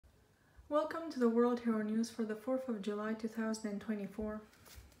Welcome to the World Hero News for the 4th of July 2024.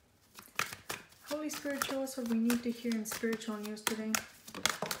 Holy Spirit, show us what we need to hear in spiritual news today.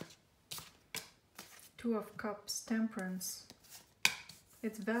 Two of Cups, Temperance.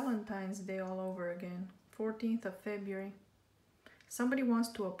 It's Valentine's Day all over again, 14th of February. Somebody wants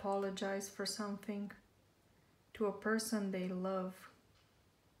to apologize for something to a person they love.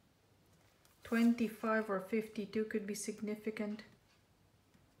 25 or 52 could be significant.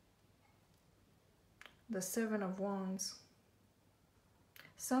 The Seven of Wands.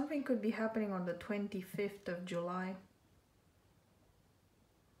 Something could be happening on the 25th of July.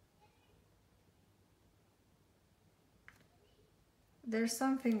 There's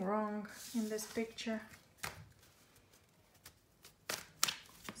something wrong in this picture.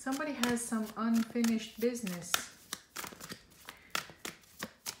 Somebody has some unfinished business.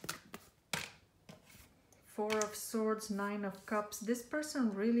 Four of Swords, Nine of Cups. This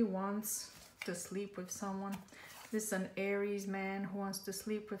person really wants to sleep with someone. This is an Aries man who wants to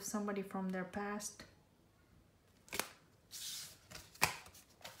sleep with somebody from their past.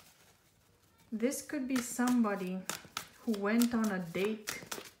 This could be somebody who went on a date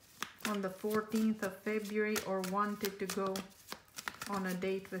on the 14th of February or wanted to go on a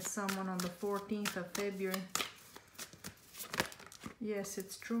date with someone on the 14th of February. Yes,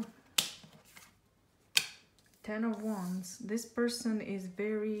 it's true. Ten of Wands. This person is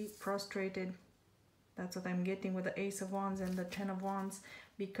very frustrated. That's what I'm getting with the Ace of Wands and the Ten of Wands,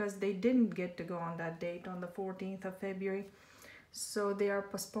 because they didn't get to go on that date on the 14th of February. So they are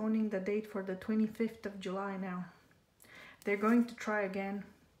postponing the date for the 25th of July now. They're going to try again.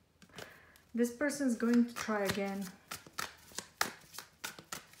 This person is going to try again.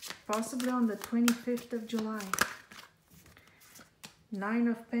 Possibly on the 25th of July. Nine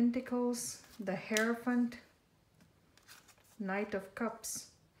of Pentacles, the Hierophant, Knight of Cups.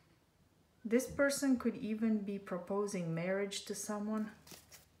 This person could even be proposing marriage to someone.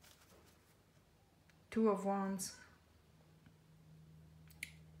 Two of Wands.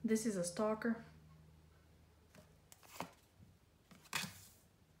 This is a stalker.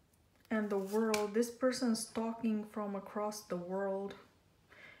 And the World. This person is stalking from across the world.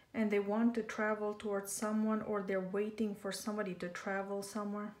 And they want to travel towards someone, or they're waiting for somebody to travel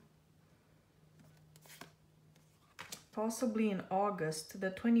somewhere. Possibly in August.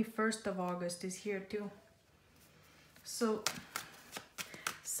 The 21st of August is here too. So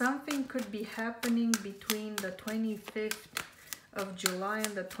something could be happening between the 25th of July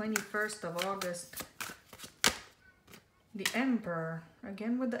and the 21st of August. The Emperor.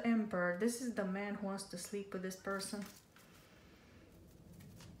 Again with the Emperor. This is the man who wants to sleep with this person.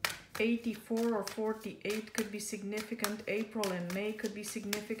 84 or 48 could be significant. April and May could be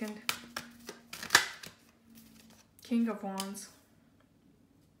significant. King of Wands.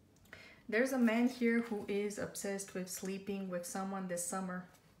 There's a man here who is obsessed with sleeping with someone this summer.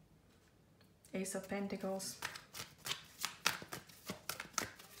 Ace of Pentacles.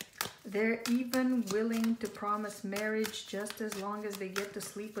 They're even willing to promise marriage just as long as they get to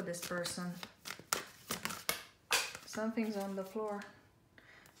sleep with this person. Something's on the floor.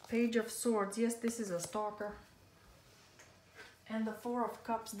 Page of Swords. Yes, this is a stalker. And the Four of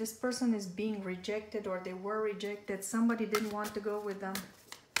Cups. This person is being rejected, or they were rejected. Somebody didn't want to go with them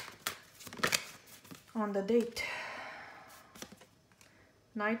on the date.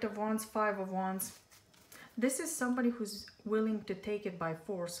 Knight of Wands, Five of Wands. This is somebody who's willing to take it by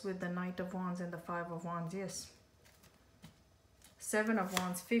force with the Knight of Wands and the Five of Wands, yes. Seven of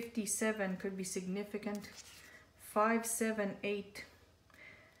Wands, 57 could be significant. 5, 7, 8.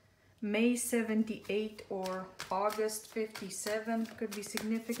 May 78 or August 57 could be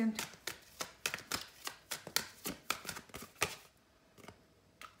significant.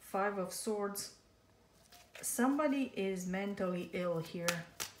 Five of Swords. Somebody is mentally ill here,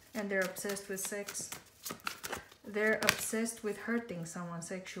 and they're obsessed with sex. They're obsessed with hurting someone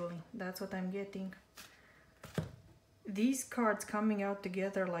sexually. That's what I'm getting. These cards coming out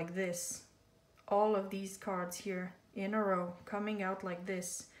together like this. All of these cards here in a row coming out like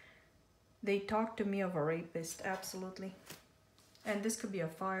this. They talk to me of a rapist, absolutely. And this could be a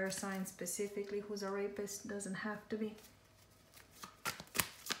fire sign specifically who's a rapist. Doesn't have to be.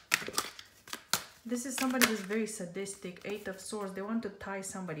 This is somebody who's very sadistic. Eight of Swords. They want to tie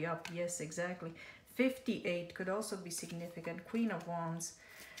somebody up. Yes, exactly. 58 could also be significant. Queen of Wands.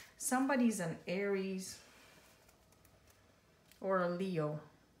 Somebody's an Aries or a Leo.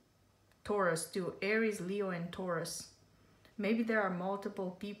 Taurus too. Aries, Leo, and Taurus. Maybe there are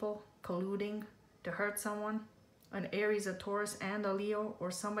multiple people colluding to hurt someone. An Aries, a Taurus, and a Leo,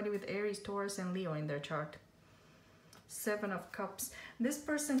 or somebody with Aries, Taurus, and Leo in their chart. Seven of Cups. This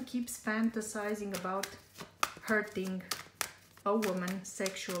person keeps fantasizing about hurting a woman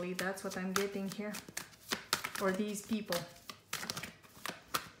sexually. That's what I'm getting here. Or these people.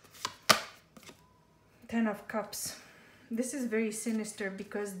 Ten of Cups. This is very sinister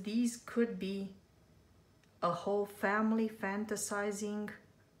because these could be a whole family fantasizing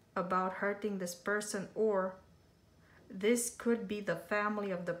about hurting this person, or this could be the family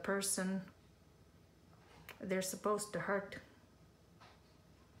of the person they're supposed to hurt.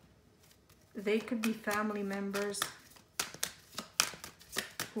 They could be family members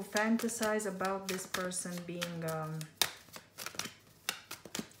who fantasize about this person being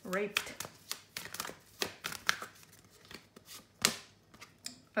raped.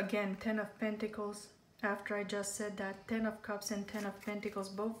 Again, Ten of Pentacles. After I just said that, Ten of Cups and Ten of Pentacles,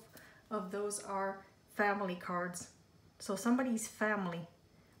 both of those are family cards. So somebody's family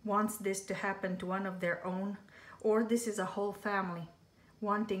wants this to happen to one of their own, or this is a whole family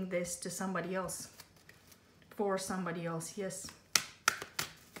wanting this to somebody else, for somebody else, yes.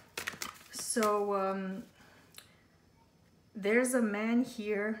 So there's a man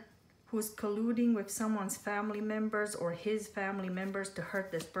here who's colluding with someone's family members or his family members to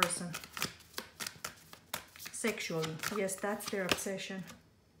hurt this person. Sexually, yes, that's their obsession.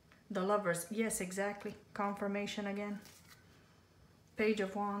 The Lovers, yes, exactly. Confirmation again. Page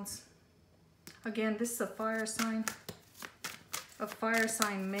of Wands. Again, this is a fire sign. A fire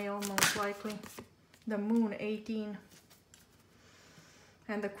sign male, most likely. The Moon, 18.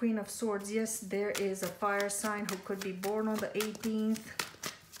 And the Queen of Swords. Yes, there is a fire sign who could be born on the 18th.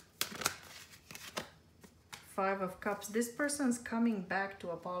 Five of Cups. This person's coming back to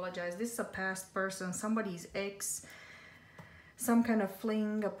apologize. This is a past person, somebody's ex, some kind of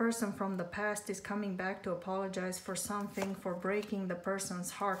fling. A person from the past is coming back to apologize for something, for breaking the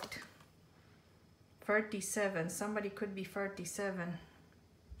person's heart. 37. Somebody could be 37.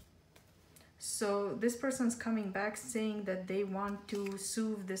 So this person's coming back saying that they want to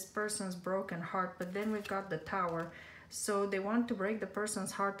soothe this person's broken heart. But then we've got the Tower. So they want to break the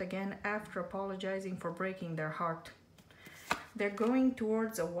person's heart again after apologizing for breaking their heart. They're going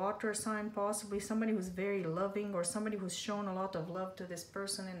towards a water sign, possibly somebody who's very loving, or somebody who's shown a lot of love to this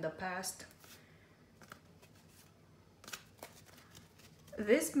person in the past.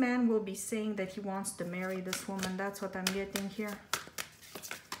 This man will be saying that he wants to marry this woman. That's what I'm getting here.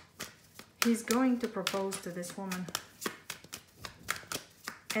 He's going to propose to this woman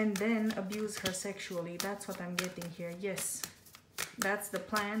and then abuse her sexually. That's what I'm getting here. Yes, that's the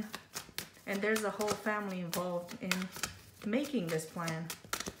plan. And there's a whole family involved in making this plan.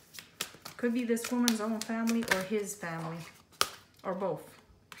 Could be this woman's own family or his family, or both.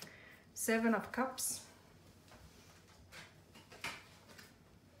 Seven of Cups.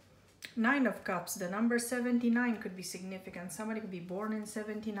 Nine of Cups. The number 79 could be significant. Somebody could be born in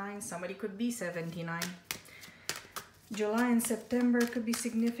 79. Somebody could be 79. July and September could be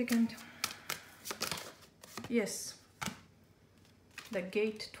significant. Yes. The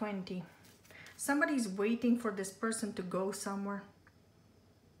Gate, 20. Somebody's waiting for this person to go somewhere.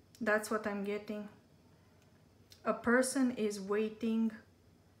 That's what I'm getting. A person is waiting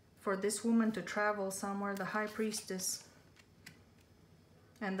for this woman to travel somewhere. The High Priestess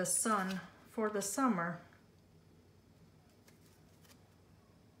and the Sun for the summer.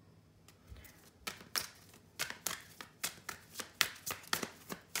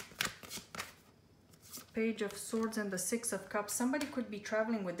 Page of Swords and the Six of Cups. Somebody could be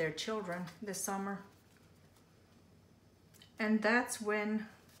traveling with their children this summer. And that's when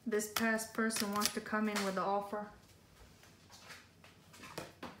this past person wants to come in with the offer.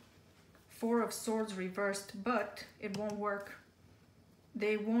 Four of Swords reversed, but it won't work.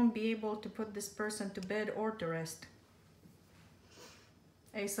 They won't be able to put this person to bed or to rest.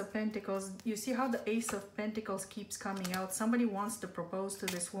 Ace of Pentacles. You see how the Ace of Pentacles keeps coming out. Somebody wants to propose to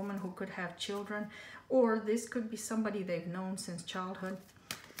this woman who could have children, or this could be somebody they've known since childhood.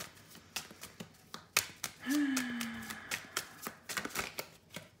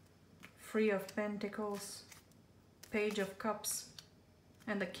 Three of Pentacles, Page of Cups,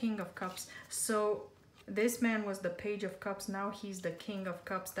 and the King of Cups. So this man was the Page of Cups. Now he's the King of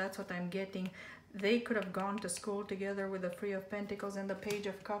Cups. That's what I'm getting. They could have gone to school together with the Three of Pentacles and the Page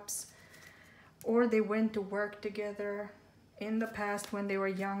of Cups. Or they went to work together in the past when they were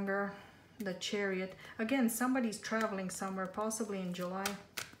younger. The Chariot. Again, somebody's traveling somewhere, possibly in July.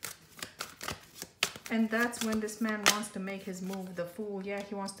 And that's when this man wants to make his move. The Fool. Yeah,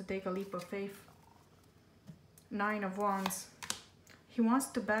 he wants to take a leap of faith. Nine of Wands. He wants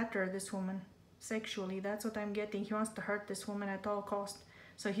to batter this woman sexually. That's what I'm getting. He wants to hurt this woman at all costs.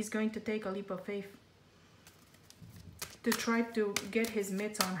 So he's going to take a leap of faith. to try to get his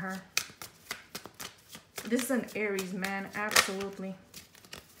mitts on her. This is an Aries man, absolutely.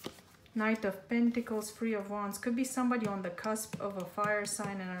 Knight of Pentacles, Three of Wands. Could be somebody on the cusp of a fire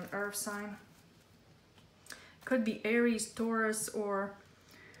sign and an earth sign. Could be Aries, Taurus, or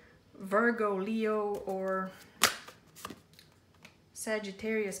Virgo, Leo, or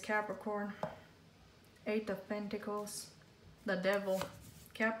Sagittarius, Capricorn. Eight of Pentacles, the Devil,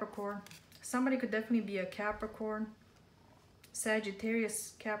 Capricorn. Somebody could definitely be a Capricorn.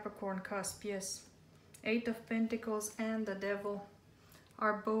 Sagittarius, Capricorn cusp, yes. Eight of Pentacles and the Devil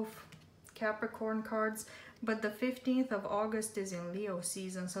are both Capricorn cards, but the 15th of August is in Leo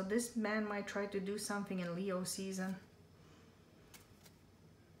season, so this man might try to do something in Leo season.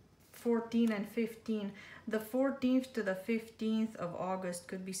 14 and 15. The 14th to the 15th of August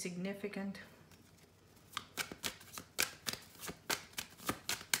could be significant.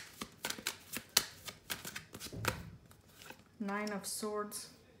 Nine of Swords,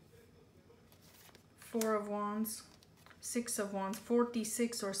 Four of Wands, Six of Wands.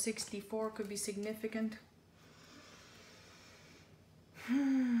 46 or 64 could be significant.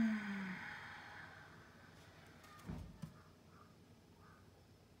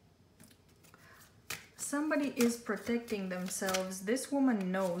 Somebody is protecting themselves. This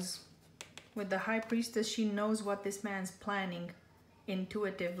woman knows. With the High Priestess, she knows what this man's planning.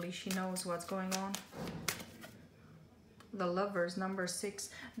 Intuitively, she knows what's going on. The Lovers, number 6.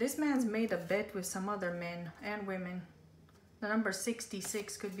 This man's made a bet with some other men and women. The number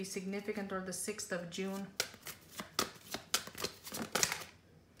 66 could be significant, or the 6th of June.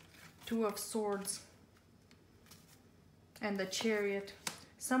 Two of Swords and the Chariot.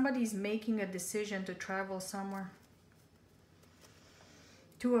 Somebody's making a decision to travel somewhere.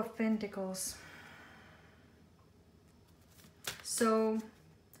 Two of Pentacles. So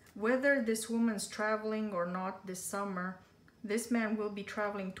whether this woman's traveling or not this summer, this man will be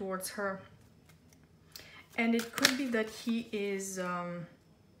traveling towards her. And it could be that he is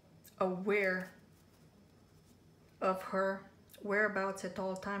aware of her whereabouts at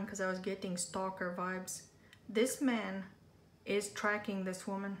all time, because I was getting stalker vibes. This man is tracking this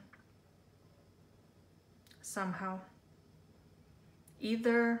woman somehow,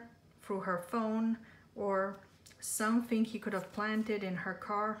 either through her phone or something he could have planted in her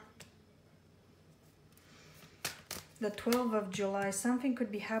car. The 12th of July, something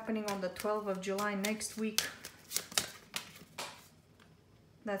could be happening on the 12th of July next week.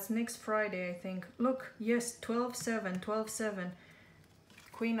 That's next Friday, I think. Look, yes, 12/7, 12/7.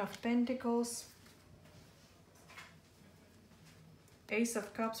 Queen of Pentacles. Ace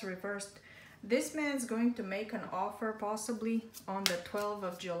of Cups reversed. This man's going to make an offer possibly on the 12th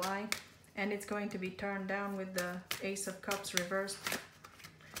of July, and it's going to be turned down with the Ace of Cups reversed.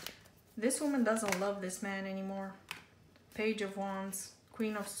 This woman doesn't love this man anymore. Page of Wands,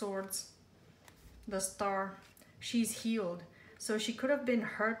 Queen of Swords, the Star. She's healed. So she could have been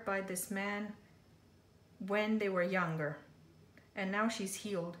hurt by this man when they were younger, and now she's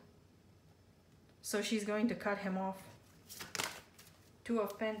healed. So she's going to cut him off. Two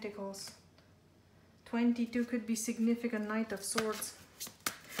of Pentacles. 22 could be significant. Knight of Swords.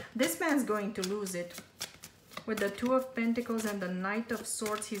 This man's going to lose it. With the Two of Pentacles and the Knight of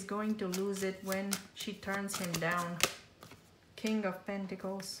Swords, he's going to lose it when she turns him down. King of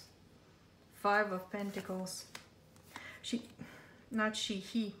Pentacles. Five of Pentacles.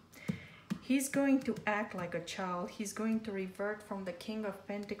 He's going to act like a child. He's going to revert from the King of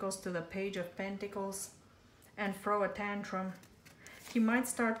Pentacles to the Page of Pentacles and throw a tantrum. He might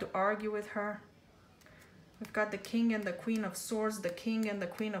start to argue with her. We've got the King and the Queen of Swords, the King and the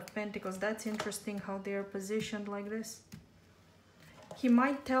Queen of Pentacles. That's interesting how they're positioned like this. He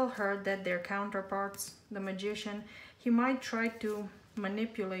might tell her that they're counterparts, the Magician. He might try to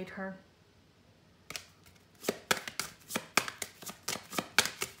manipulate her.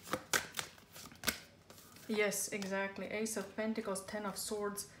 Yes, exactly. Ace of Pentacles, Ten of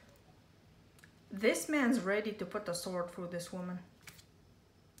Swords. This man's ready to put a sword through this woman.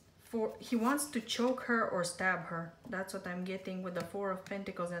 He wants to choke her or stab her. That's what I'm getting with the Four of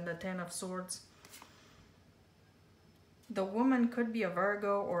Pentacles and the Ten of Swords. The woman could be a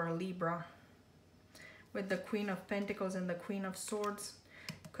Virgo or a Libra. With the Queen of Pentacles and the Queen of Swords.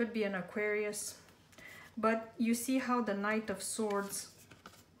 Could be an Aquarius. But you see how the Knight of Swords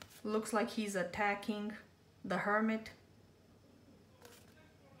looks like he's attacking the Hermit.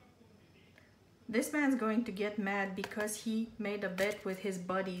 This man's going to get mad because he made a bet with his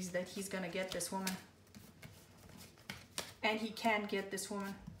buddies that he's gonna get this woman. And he can't get this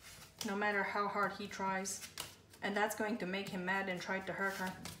woman, no matter how hard he tries. And that's going to make him mad and try to hurt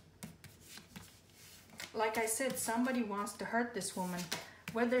her. Like I said, somebody wants to hurt this woman.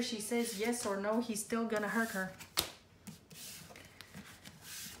 Whether she says yes or no, he's still gonna hurt her.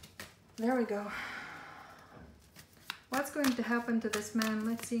 There we go. What's going to happen to this man?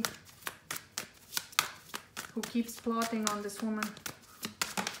 Let's see. Who keeps plotting on this woman?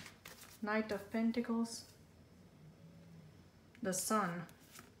 Knight of Pentacles. The Sun.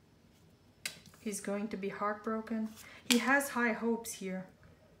 He's going to be heartbroken. He has high hopes here,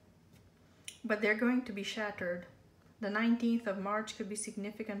 but they're going to be shattered. The 19th of March could be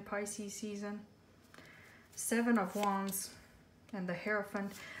significant Pisces season. 7 of Wands and the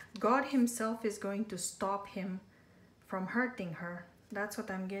Hierophant. God himself is going to stop him from hurting her. That's what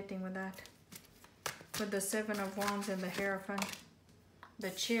I'm getting with that. With the 7 of Wands and the Hierophant.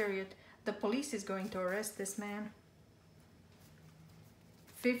 The Chariot. The police is going to arrest this man.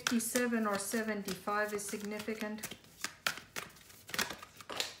 57 or 75 is significant.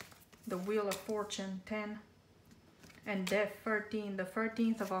 The Wheel of Fortune, 10. And Death, 13. The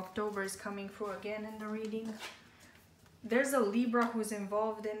 13th of October is coming through again in the reading. There's a Libra who's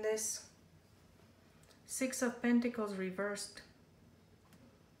involved in this. 6 of Pentacles reversed.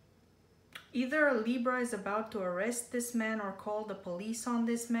 Either a Libra is about to arrest this man or call the police on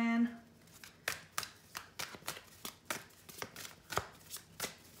this man.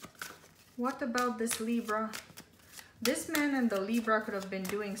 What about this Libra? This man and the Libra could have been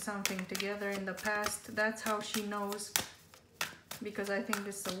doing something together in the past. That's how she knows. Because I think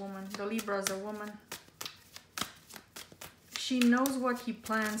this is a woman. The Libra is a woman. She knows what he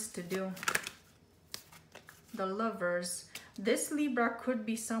plans to do. The Lovers. This Libra could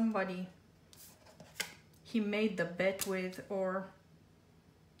be somebody he made the bet with or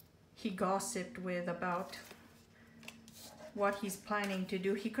he gossiped with about what he's planning to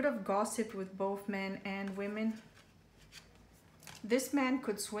do. He could have gossiped with both men and women. This man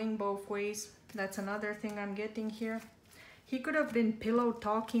could swing both ways. That's another thing I'm getting here. He could have been pillow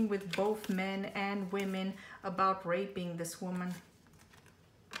talking with both men and women about raping this woman.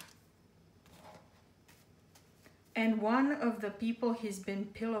 And one of the people he's been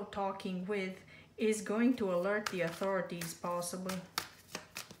pillow talking with is going to alert the authorities, possibly.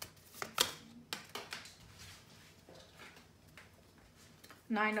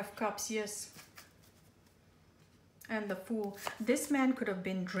 Nine of Cups, yes. And the Fool. This man could have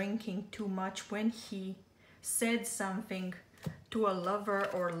been drinking too much when he said something to a lover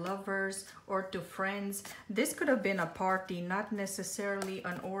or lovers or to friends. This could have been a party, not necessarily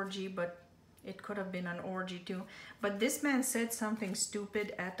an orgy, but it could have been an orgy too. But this man said something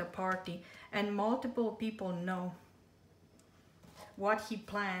stupid at a party, and multiple people know what he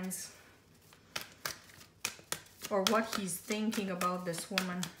plans or what he's thinking about this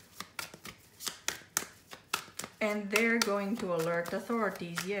woman. And they're going to alert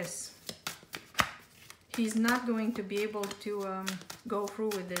authorities, yes. He's not going to be able to go through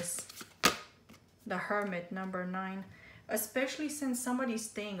with this. The Hermit, number 9. Especially since somebody's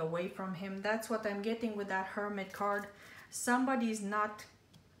staying away from him. That's what I'm getting with that Hermit card. Somebody's not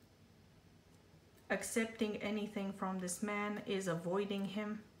accepting anything from this man, is avoiding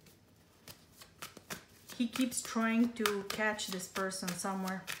him. He keeps trying to catch this person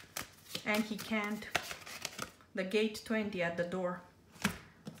somewhere, and he can't. The Gate 20 at the door.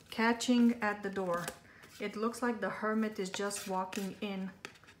 Catching at the door. It looks like the Hermit is just walking in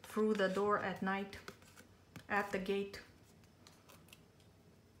through the door at night at the gate.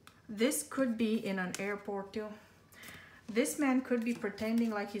 This could be in an airport too. This man could be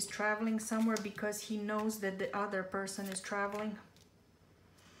pretending like he's traveling somewhere because he knows that the other person is traveling.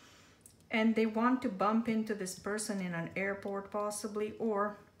 And they want to bump into this person in an airport possibly,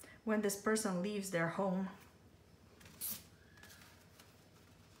 or when this person leaves their home.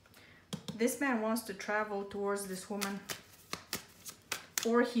 This man wants to travel towards this woman,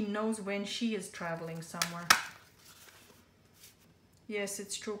 or he knows when she is traveling somewhere. Yes,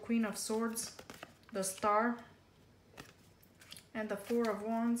 it's true. Queen of Swords, the Star, and the Four of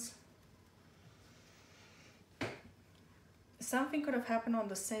Wands. Something could have happened on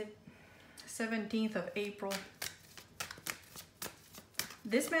the 17th of April.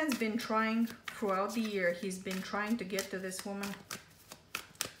 This man's been trying throughout the year. He's been trying to get to this woman.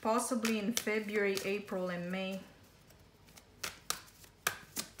 Possibly in February, April, and May.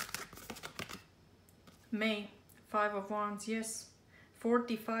 May, 5 of Wands, yes.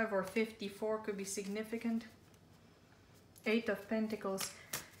 45 or 54 could be significant. 8 of Pentacles.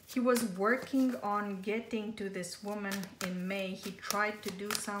 He was working on getting to this woman in May. He tried to do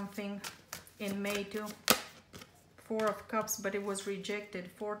something in May too. 4 of Cups, but it was rejected.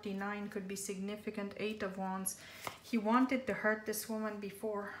 49 could be significant. 8 of Wands. He wanted to hurt this woman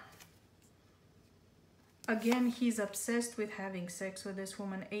before. Again, he's obsessed with having sex with this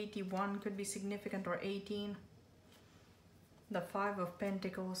woman. 81 could be significant, or 18. The 5 of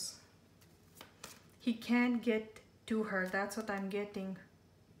Pentacles. He can't get to her. That's what I'm getting.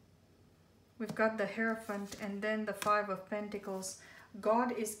 We've got the Hierophant and then the 5 of Pentacles.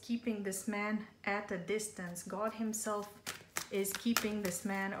 God is keeping this man at a distance. God himself is keeping this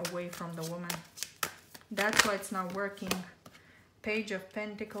man away from the woman. That's why it's not working. Page of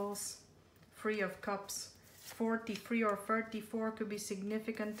Pentacles, 3 of Cups. 43 or 34 could be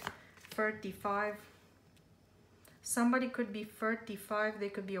significant. 35. Somebody could be 35. They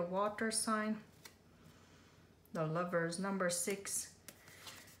could be a water sign. The Lovers, number 6.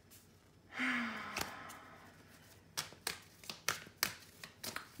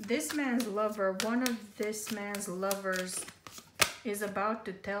 This man's lover, one of this man's lovers is about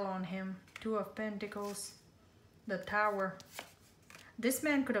to tell on him. 2 of Pentacles, the Tower. This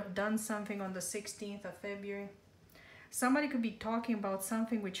man could have done something on the 16th of February. Somebody could be talking about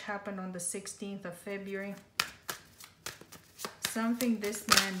something which happened on the 16th of February. Something this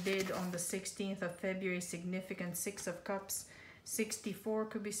man did on the 16th of February, significant. 6 of Cups. 64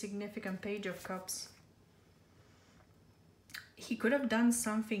 could be significant. Page of Cups. He could have done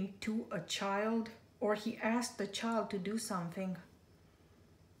something to a child, or he asked the child to do something.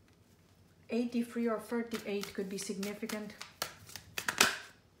 83 or 38 could be significant.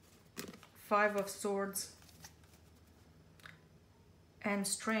 5 of Swords. And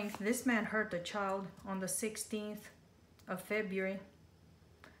Strength. This man hurt a child on the 16th of February.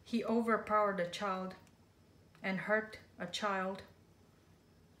 He overpowered a child and hurt a child.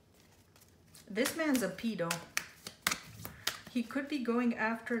 This man's a pedo. He could be going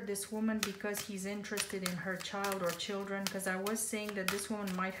after this woman because he's interested in her child or children, because I was saying that this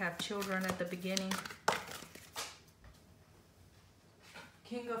woman might have children at the beginning.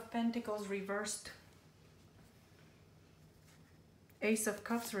 King of Pentacles reversed. Ace of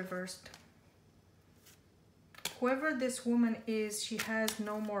Cups reversed. Whoever this woman is, she has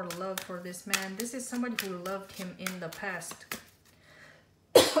no more love for this man. This is somebody who loved him in the past.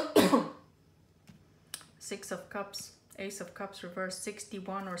 6 of Cups. Ace of Cups reversed.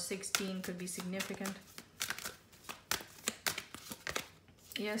 61 or 16 could be significant.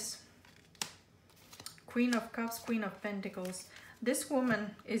 Yes. Queen of Cups, Queen of Pentacles. This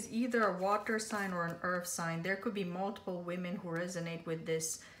woman is either a water sign or an earth sign. There could be multiple women who resonate with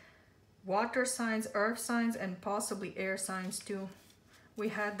this. Water signs, earth signs, and possibly air signs too. We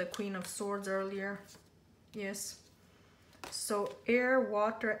had the Queen of Swords earlier. Yes. So air,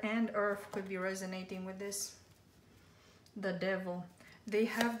 water, and earth could be resonating with this. The Devil. They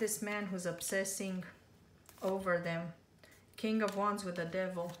have this man who's obsessing over them. King of Wands with the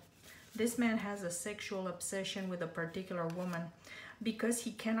Devil. This man has a sexual obsession with a particular woman. Because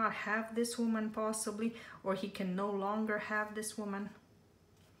he cannot have this woman possibly, or he can no longer have this woman.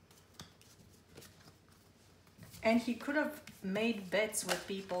 And he could have made bets with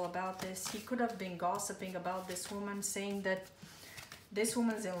people about this. He could have been gossiping about this woman, saying that this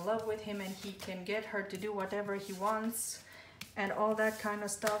woman's in love with him and he can get her to do whatever he wants and all that kind of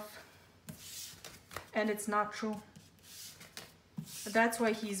stuff. And it's not true. That's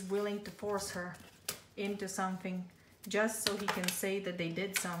why he's willing to force her into something, just so he can say that they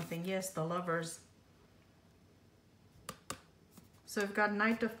did something. Yes, the Lovers. So we've got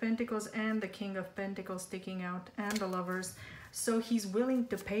Knight of Pentacles and the King of Pentacles sticking out, and the Lovers. So he's willing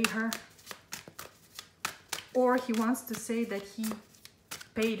to pay her, or he wants to say that he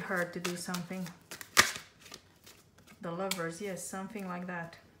paid her to do something. The Lovers, yes, something like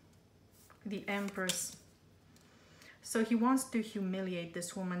that. The Empress. So he wants to humiliate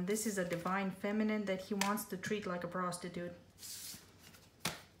this woman. This is a divine feminine that he wants to treat like a prostitute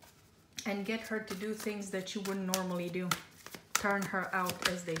and get her to do things that she wouldn't normally do. Turn her out,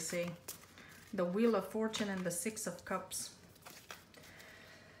 as they say. The Wheel of Fortune and the 6 of Cups.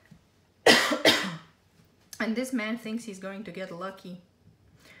 And this man thinks he's going to get lucky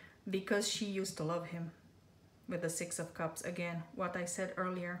because she used to love him with the 6 of Cups. Again, what I said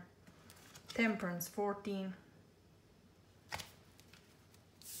earlier. Temperance, 14.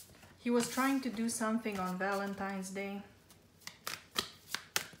 He was trying to do something on Valentine's Day.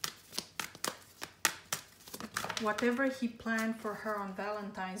 Whatever he planned for her on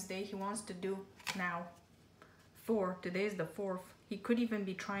Valentine's Day, he wants to do now. 4. Today is the 4th. He could even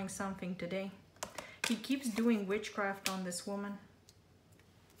be trying something today. He keeps doing witchcraft on this woman.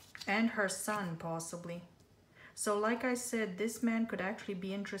 And her son, possibly. So like I said, this man could actually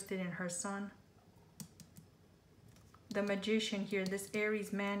be interested in her son. The Magician here, this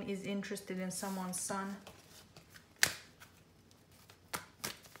Aries man is interested in someone's son.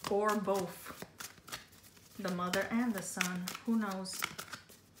 Or both. The mother and the son. Who knows?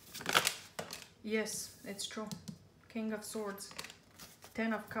 Yes, it's true. King of Swords.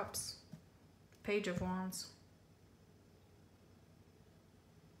 10 of Cups. Page of Wands.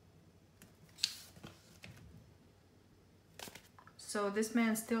 So this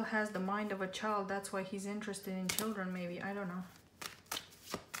man still has the mind of a child. That's why he's interested in children, maybe. I don't know.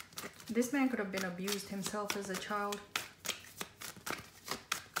 This man could have been abused himself as a child.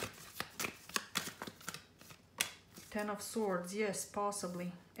 Ten of Swords, yes,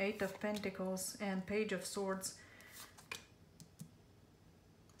 possibly. 8 of Pentacles and Page of Swords.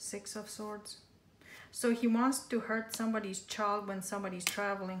 6 of Swords. So he wants to hurt somebody's child when somebody's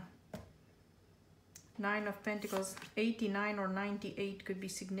traveling. 9 of Pentacles. 89 or 98 could be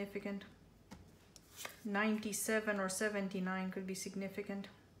significant. 97 or 79 could be significant.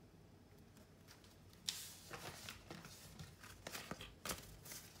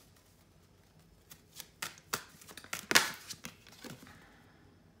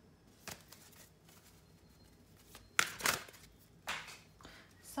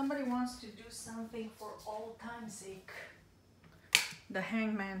 Somebody wants to do something for all time's sake. The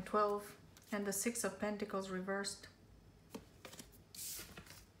Hangman, 12, and the 6 of Pentacles reversed.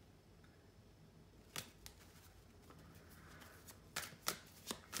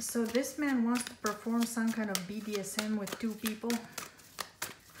 So this man wants to perform some kind of BDSM with 2 people.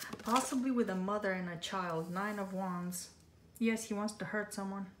 Possibly with a mother and a child. 9 of Wands. Yes, he wants to hurt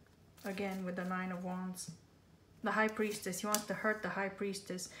someone. Again, with the 9 of Wands. The High Priestess. He wants to hurt the High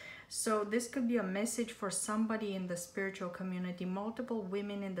Priestess. So this could be a message for somebody in the spiritual community. Multiple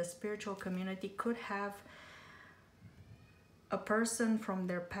women in the spiritual community could have a person from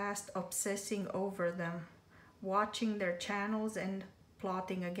their past obsessing over them, watching their channels and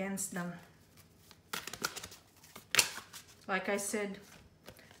plotting against them. Like I said,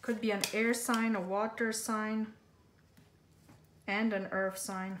 could be an air sign, a water sign, and an earth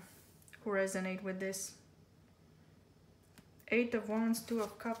sign who resonate with this. 8 of Wands, 2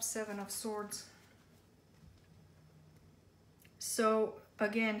 of Cups, 7 of Swords. So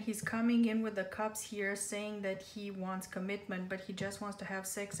again, he's coming in with the cups here saying that he wants commitment, but he just wants to have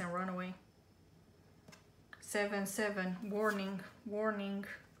sex and run away. 7, 7, warning, warning.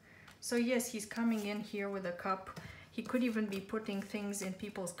 So yes, he's coming in here with a cup. He could even be putting things in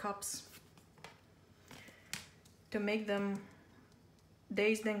people's cups to make them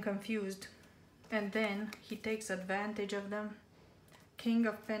dazed and confused. And then he takes advantage of them. King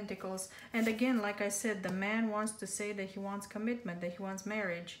of Pentacles. And again, like I said, the man wants to say that he wants commitment, that he wants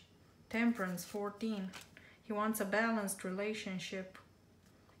marriage. Temperance, 14. He wants a balanced relationship.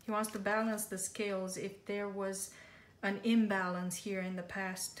 He wants to balance the scales if there was an imbalance here in the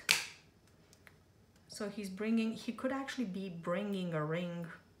past. So he's bringing, he could actually be bringing a ring.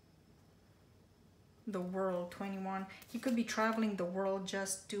 The World, 21. He could be traveling the world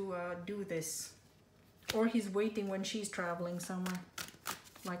just to do this. Or he's waiting when she's traveling somewhere.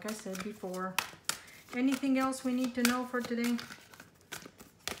 Like I said before. Anything else we need to know for today?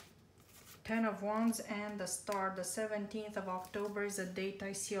 10 of Wands and the Star. The 17th of October is a date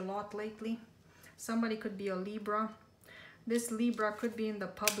I see a lot lately. Somebody could be a Libra. This Libra could be in the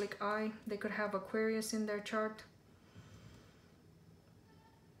public eye. They could have Aquarius in their chart.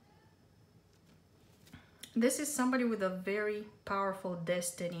 This is somebody with a very powerful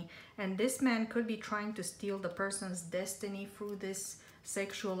destiny, and this man could be trying to steal the person's destiny through this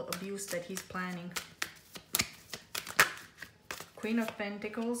sexual abuse that he's planning. Queen of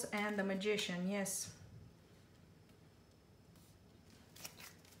Pentacles and the Magician, yes.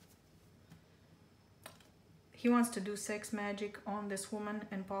 He wants to do sex magic on this woman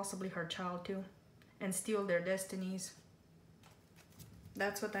and possibly her child too, and steal their destinies.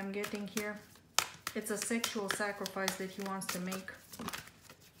 That's what I'm getting here. It's a sexual sacrifice that he wants to make.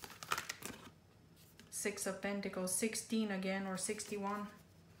 6 of Pentacles, 16 again, or 61.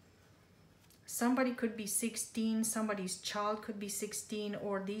 Somebody could be 16, somebody's child could be 16,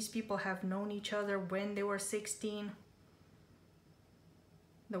 or these people have known each other when they were 16.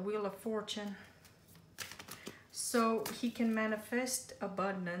 The Wheel of Fortune. So he can manifest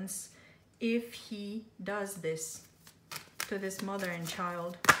abundance if he does this to this mother and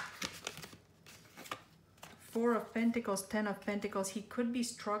child. 4 of Pentacles, 10 of Pentacles. He could be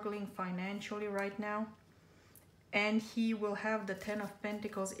struggling financially right now. And he will have the 10 of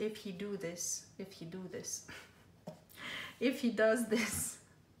Pentacles if he do this. If he do this. If he does this.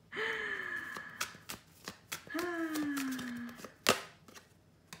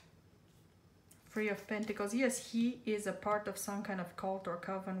 Three of Pentacles. Yes, he is a part of some kind of cult or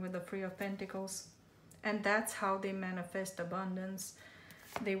coven with the Three of Pentacles. And that's how they manifest abundance.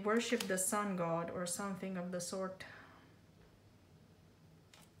 They worship the sun god or something of the sort.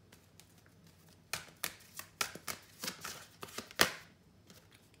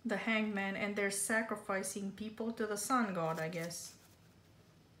 The Hangman, and they're sacrificing people to the sun god, I guess.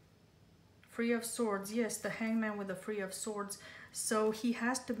 Free of Swords, yes, the Hangman with the Free of Swords. So he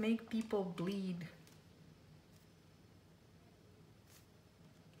has to make people bleed.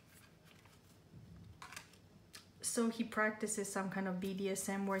 So he practices some kind of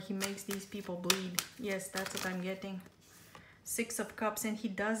BDSM where he makes these people bleed. Yes, that's what I'm getting. Six of Cups, and he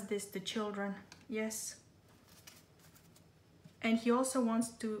does this to children. Yes. And he also wants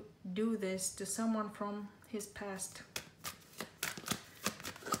to do this to someone from his past.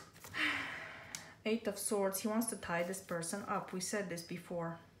 Eight of Swords, he wants to tie this person up. We said this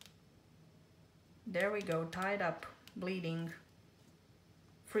before. There we go, tied up, bleeding.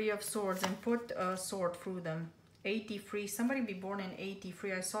 Free of Swords, and put a sword through them. 83, somebody be born in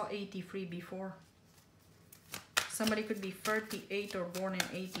 83. I saw 83 before. Somebody could be 38 or born in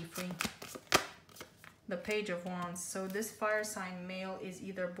 83. The Page of Wands. So this fire sign male is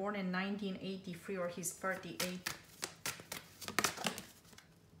either born in 1983 or he's 38.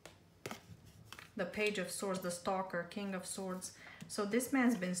 The Page of Swords, the Stalker, King of Swords. So this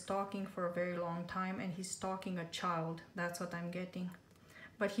man's been stalking for a very long time, and he's stalking a child. That's what I'm getting.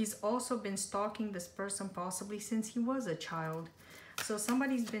 But he's also been stalking this person possibly since he was a child. So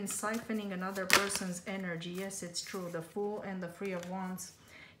somebody's been siphoning another person's energy. Yes, it's true. The Fool and the Free of Wands.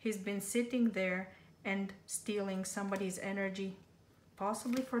 He's been sitting there and stealing somebody's energy,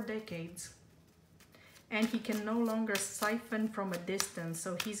 possibly for decades. And he can no longer siphon from a distance.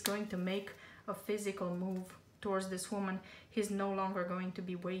 So he's going to make a physical move towards this woman. He's no longer going to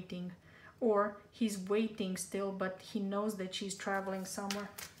be waiting. Or he's waiting still, but he knows that she's traveling somewhere.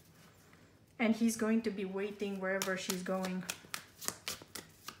 And he's going to be waiting wherever she's going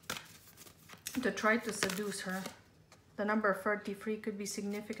to try to seduce her. The number 33 could be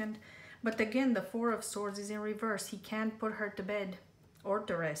significant. But again, the Four of Swords is in reverse. He can't put her to bed or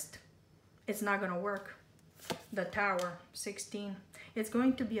to rest. It's not going to work. The Tower, 16. It's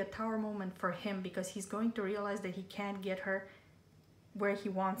going to be a tower moment for him because he's going to realize that he can't get her where he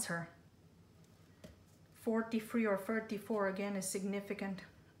wants her. 43 or 34 again is significant.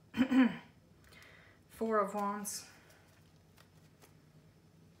 Four of Wands.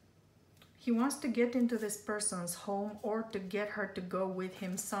 He wants to get into this person's home or to get her to go with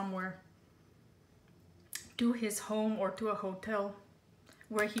him somewhere. To his home or to a hotel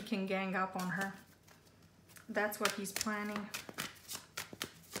where he can gang up on her. That's what he's planning.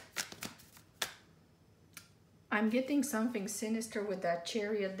 I'm getting something sinister with that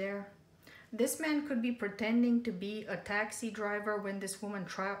Chariot there. This man could be pretending to be a taxi driver when this woman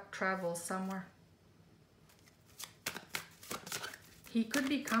travels somewhere. He could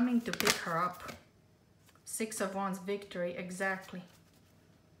be coming to pick her up. Six of Wands, Victory, exactly.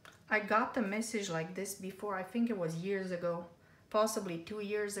 I got a message like this before. I think it was years ago, possibly 2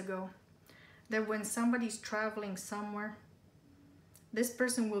 years ago, that when somebody's traveling somewhere, this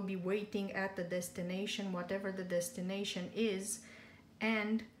person will be waiting at the destination, whatever the destination is,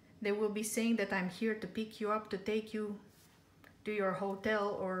 and they will be saying that I'm here to pick you up, to take you to your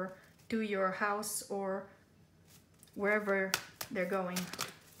hotel or to your house or wherever they're going.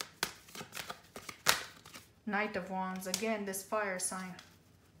 Knight of Wands, again, this fire sign.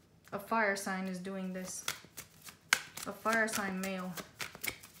 A fire sign is doing this. A fire sign male.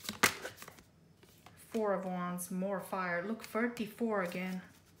 Four of Wands, more fire. Look, 34 again.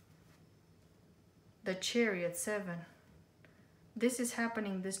 The Chariot, 7. This is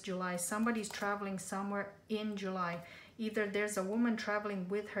happening this July. Somebody's traveling somewhere in July. Either there's a woman traveling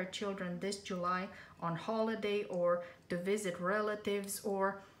with her children this July on holiday or to visit relatives,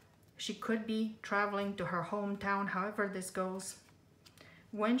 or she could be traveling to her hometown, however this goes.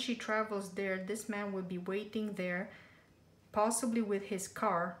 When she travels there, this man will be waiting there, possibly with his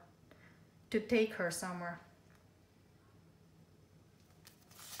car, to take her somewhere.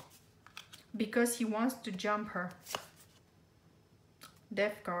 Because he wants to jump her.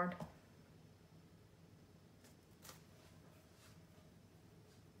 Death card.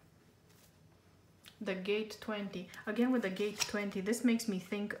 The Gate 20. Again with the Gate 20, this makes me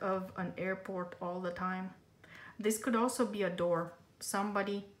think of an airport all the time. This could also be a door.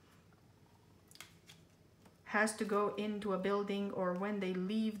 Somebody has to go into a building, or when they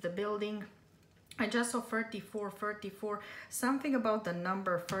leave the building. I just saw 34, 34. Something about the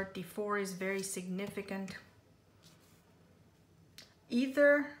number 34 is very significant.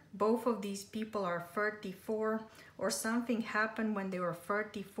 Either both of these people are 34, or something happened when they were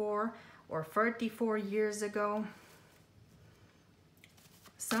 34 or 34 years ago.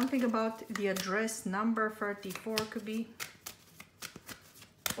 Something about the address number 34 could be,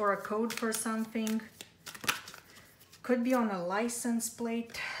 or a code for something. Could be on a license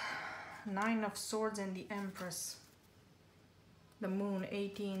plate. 9 of Swords and the Empress. The moon,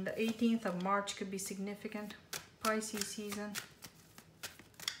 18. The 18th of March could be significant. Pisces season.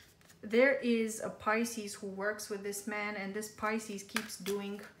 There is a Pisces who works with this man, and this Pisces keeps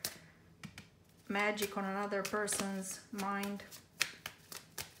doing magic on another person's mind.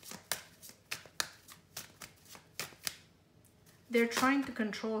 They're trying to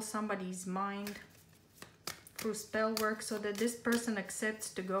control somebody's mind through spell work so that this person accepts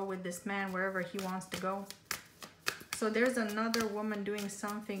to go with this man wherever he wants to go. So there's another woman doing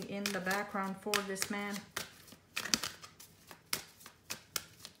something in the background for this man.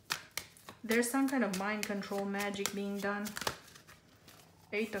 There's some kind of mind control magic being done.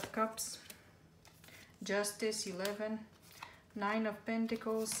 8 of Cups. Justice, 11. 9 of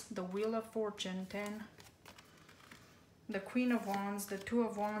Pentacles. The Wheel of Fortune, 10. The Queen of Wands, the 2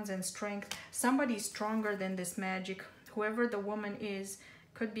 of Wands, and Strength. Somebody's stronger than this magic. Whoever the woman is,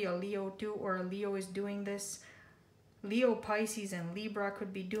 could be a Leo too, or a Leo is doing this. Leo, Pisces, and Libra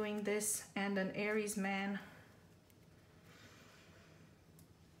could be doing this, and an Aries man.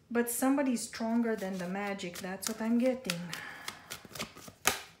 But somebody's stronger than the magic, that's what I'm getting.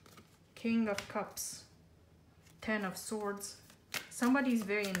 King of Cups. 10 of Swords. Somebody's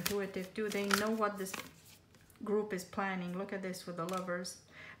very intuitive too. They know what this group is planning. Look at this with the Lovers.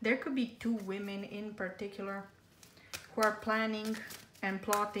 There could be 2 women in particular who are planning and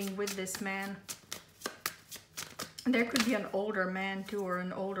plotting with this man. There could be an older man too, or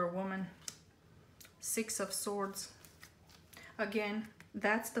an older woman. 6 of Swords. Again,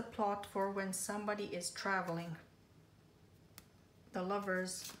 that's the plot for when somebody is traveling. The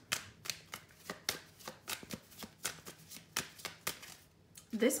Lovers.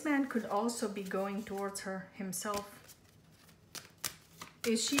 This man could also be going towards her himself.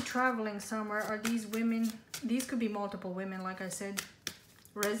 Is she traveling somewhere? Are these women, these could be multiple women, like I said,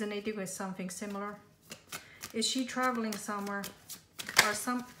 resonating with something similar. Is she traveling somewhere? Are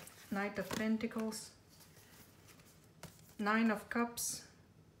some Knight of Pentacles, 9 of Cups,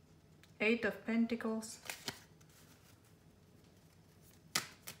 8 of Pentacles,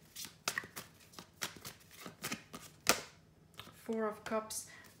 Four of Cups.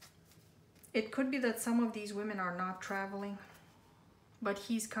 It could be that some of these women are not traveling, but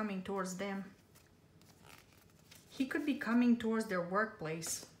he's coming towards them. He could be coming towards their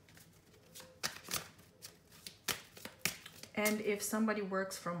workplace. And if somebody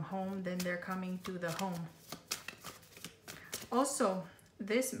works from home, then they're coming to the home. Also,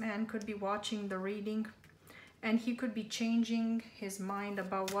 this man could be watching the reading, and he could be changing his mind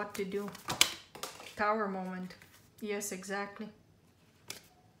about what to do. Tower moment. Yes, exactly.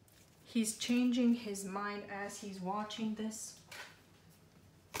 He's changing his mind as he's watching this,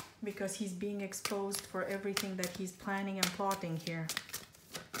 because he's being exposed for everything that he's planning and plotting here.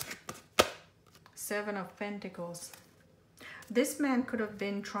 7 of Pentacles. This man could have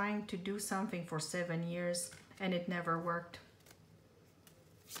been trying to do something for 7 years and it never worked.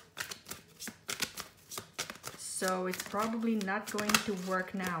 So it's probably not going to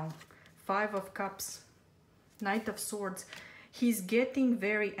work now. 5 of Cups. Knight of Swords. He's getting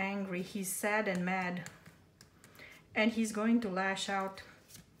very angry. He's sad and mad. And he's going to lash out,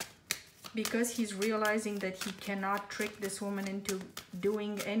 because he's realizing that he cannot trick this woman into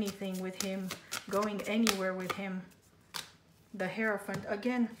doing anything with him, going anywhere with him. The Hierophant.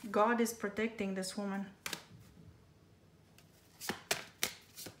 Again, God is protecting this woman.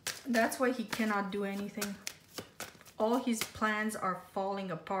 That's why he cannot do anything. All his plans are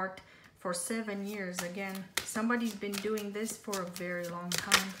falling apart for 7 years. Again, somebody's been doing this for a very long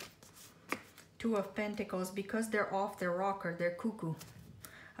time. 2 of Pentacles, because they're off their rocker, they're cuckoo.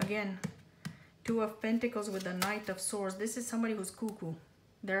 Again, 2 of Pentacles with the Knight of Swords. This is somebody who's cuckoo.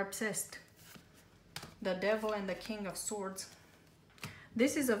 They're obsessed. The Devil and the King of Swords.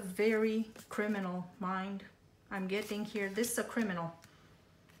 This is a very criminal mind I'm getting here. This is a criminal.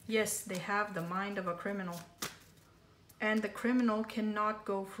 Yes, they have the mind of a criminal. And the criminal cannot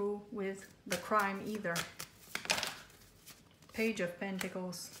go through with the crime either. Page of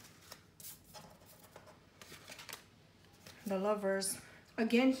Pentacles. The Lovers.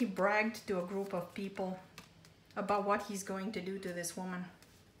 Again, he bragged to a group of people about what he's going to do to this woman.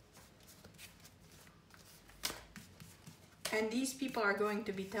 And these people are going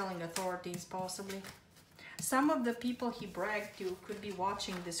to be telling authorities, possibly. Some of the people he bragged to could be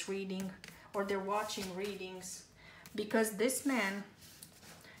watching this reading, or they're watching readings, because this man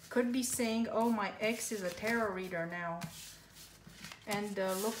could be saying, oh, my ex is a tarot reader now. And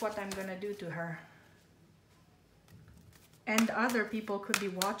look what I'm gonna do to her. And other people could be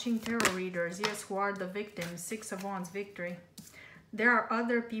watching tarot readers, yes, who are the victims. 6 of Wands, victory. There are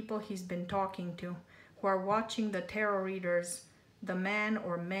other people he's been talking to who are watching the tarot readers the man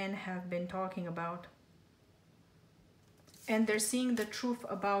or men have been talking about. And they're seeing the truth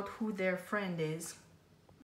about who their friend is.